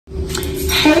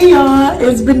Hey y'all,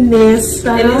 it's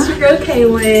Vanessa. And it's your girl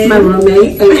Kaylin. My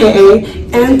roommate,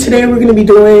 aka. And today we're gonna be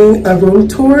doing a room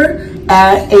tour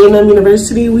at A&M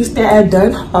University. We stay at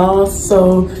Dunn Hall,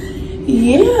 so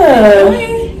yeah,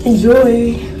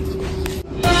 enjoy.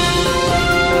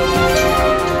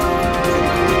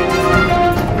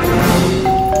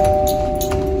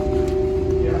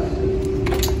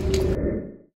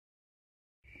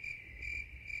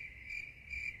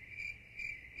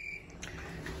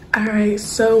 All right,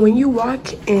 so when you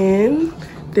walk in,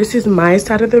 this is my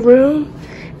side of the room,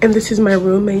 and this is my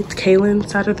roommate Kaylin's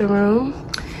side of the room.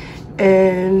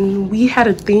 And we had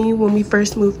a theme when we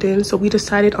first moved in, so we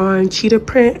decided on cheetah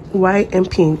print, white,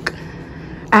 and pink.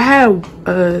 I had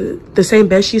the same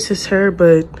bed sheets as her,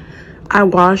 but I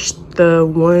washed the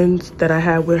ones that I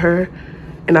had with her,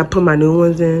 and I put my new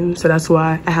ones in, so that's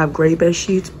why I have gray bed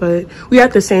sheets. But we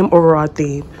had the same overall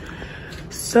theme.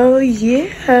 So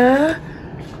yeah.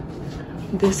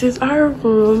 This is our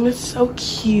room. It's so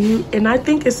cute, and I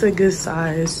think it's a good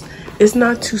size. It's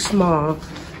not too small.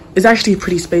 It's actually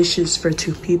pretty spacious for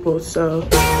two people, so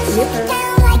yeah.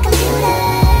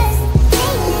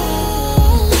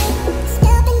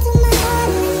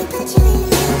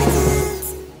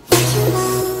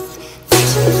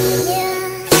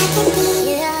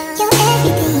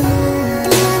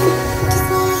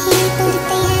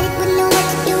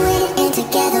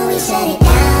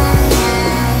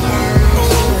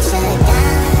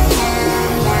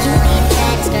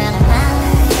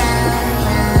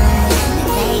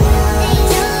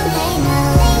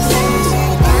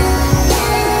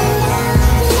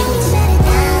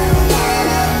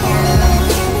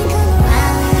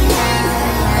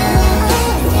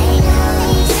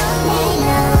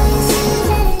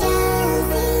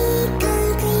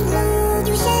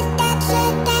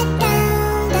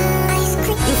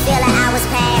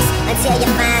 Until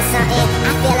you find something,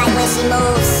 I feel like when she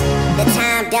moves, the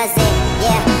time does it.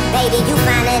 Yeah, baby, you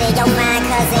finer than your fine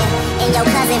cousin, and your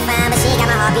cousin fine, but she ain't got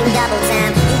my heart beating double time.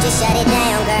 You just shut it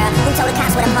down, girl. Who told the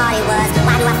cops what a party was?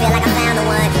 Why do I feel like I found the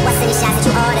one? What's in the shots that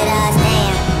you ordered us?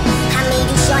 Damn, I mean,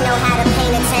 you sure know how to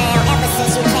paint a town. Ever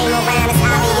since you came around, it's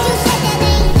obvious. You shut that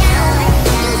thing down.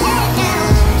 You shut it down.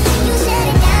 You shut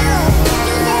it down.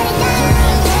 You shut it down.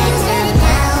 You shut it down.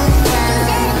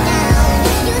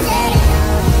 You shut it down.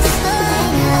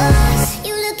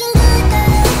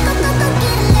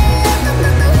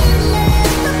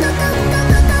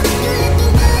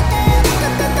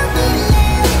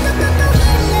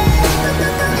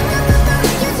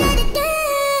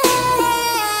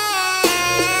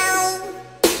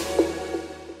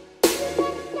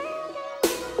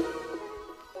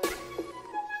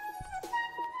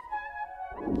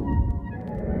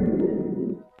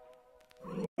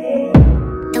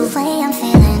 The way I'm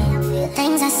feeling,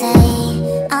 things I say,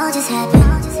 all just happen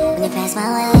when you pass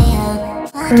my way.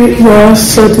 Alright y'all,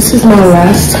 so this is my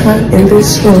last time in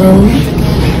this room.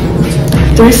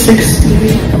 360.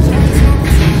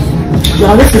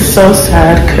 Y'all, this is so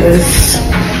sad because,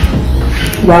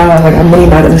 wow, like I'm really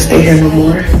not gonna stay here no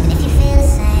more.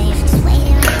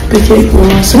 But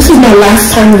yeah, so this is my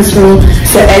last time in this room.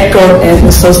 It's an echo and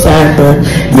it's so sad, but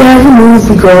yeah, we move,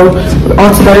 we go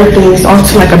on to better things, on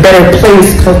to like a better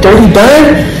place. Because Dirty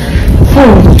Dunn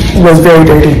was very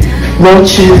dirty.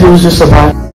 Roaches, it was just a lot.